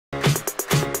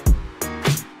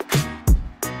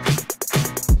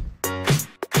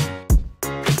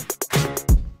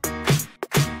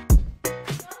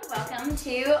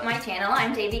to my channel.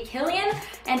 I'm Davy Killian,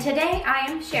 and today I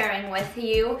am sharing with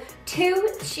you 2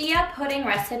 chia pudding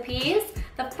recipes.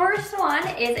 The first one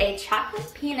is a chocolate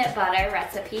peanut butter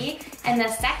recipe, and the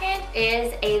second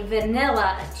is a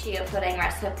vanilla chia pudding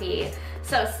recipe.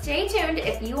 So stay tuned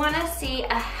if you want to see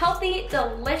a healthy,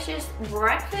 delicious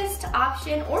breakfast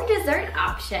option or dessert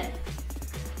option.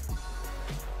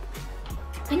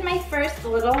 In my first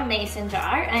little mason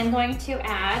jar, I'm going to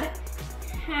add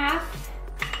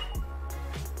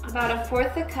about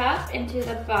 1/4 cup into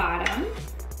the bottom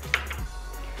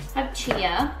of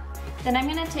chia. Then I'm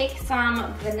gonna take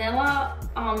some vanilla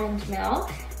almond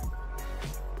milk,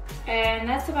 and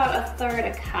that's about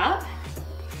 1/3 cup.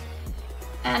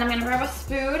 And I'm gonna grab a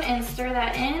spoon and stir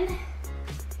that in.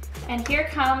 And here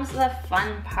comes the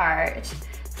fun part.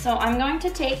 So I'm going to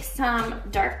take some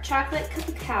dark chocolate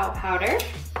cacao powder,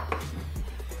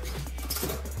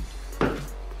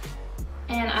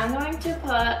 and I'm going to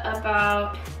put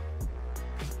about,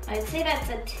 I'd say that's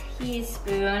a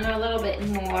teaspoon or a little bit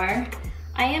more.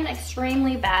 I am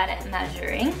extremely bad at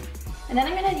measuring. And then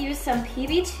I'm gonna use some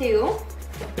PB2,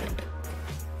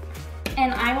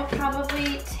 and I will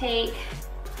probably take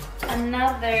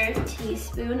another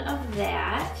teaspoon of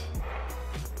that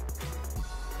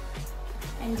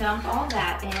and dump all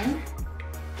that in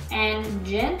and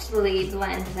gently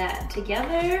blend that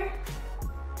together.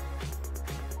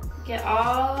 Get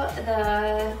all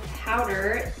the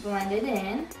powder blended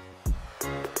in. For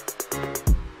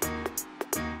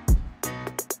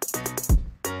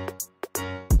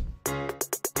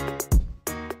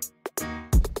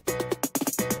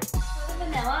the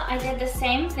vanilla, I did the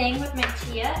same thing with my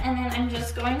chia, and then I'm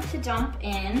just going to dump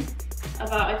in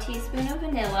about a teaspoon of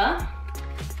vanilla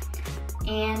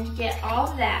and get all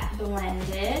that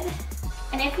blended.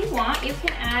 And if you want, you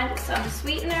can add some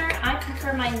sweetener. I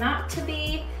prefer mine not to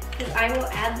be, because I will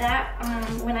add that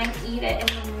when I eat it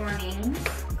in the mornings.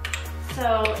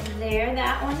 So there,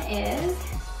 that one is.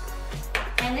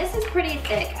 And this is pretty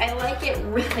thick. I like it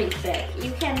really thick.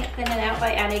 You can thin it out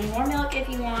by adding more milk if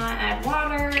you want, add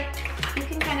water. You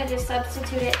can kind of just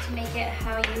substitute it to make it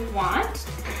how you want.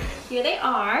 Here they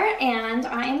are, and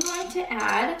I am going to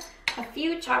add a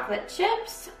few chocolate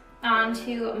chips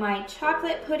onto my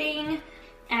chocolate pudding,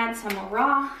 add some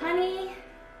raw honey,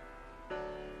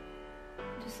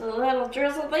 just a little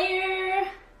drizzle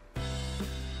there.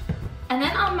 And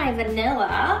then on my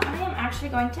vanilla, I am actually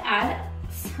going to add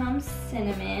some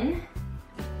cinnamon,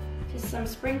 just some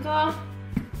sprinkle,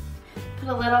 put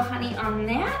a little honey on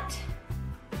that.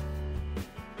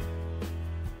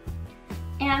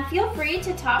 And feel free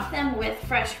to top them with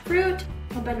fresh fruit.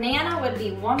 A banana would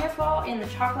be wonderful in the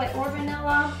chocolate or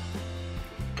vanilla.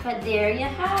 But there you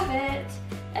have it.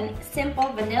 A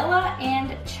simple vanilla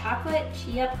and chocolate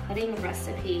chia pudding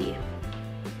recipe.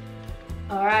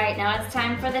 All right, now it's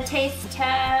time for the taste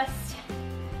test.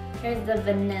 Here's the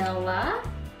vanilla.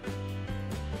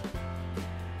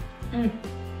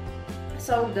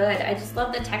 So good. I just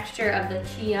love the texture of the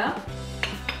chia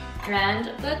and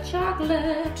the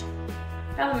chocolate.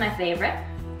 Probably my favorite.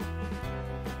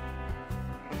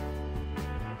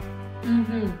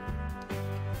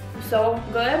 So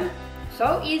good,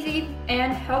 so easy,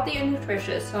 and healthy and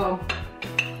nutritious. So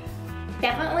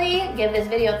definitely give this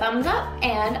video a thumbs up,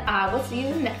 and I will see you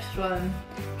in the next one.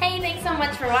 Hey, thanks so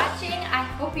much for watching. I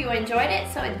hope you enjoyed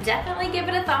it, so definitely give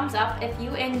it a thumbs up if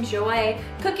you enjoy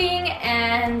cooking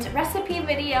and recipe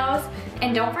videos.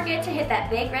 And don't forget to hit that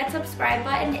big red subscribe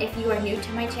button if you are new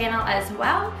to my channel as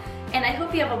well. And I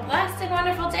hope you have a blessed and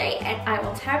wonderful day, and I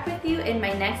will talk with you in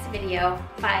my next video.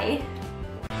 Bye.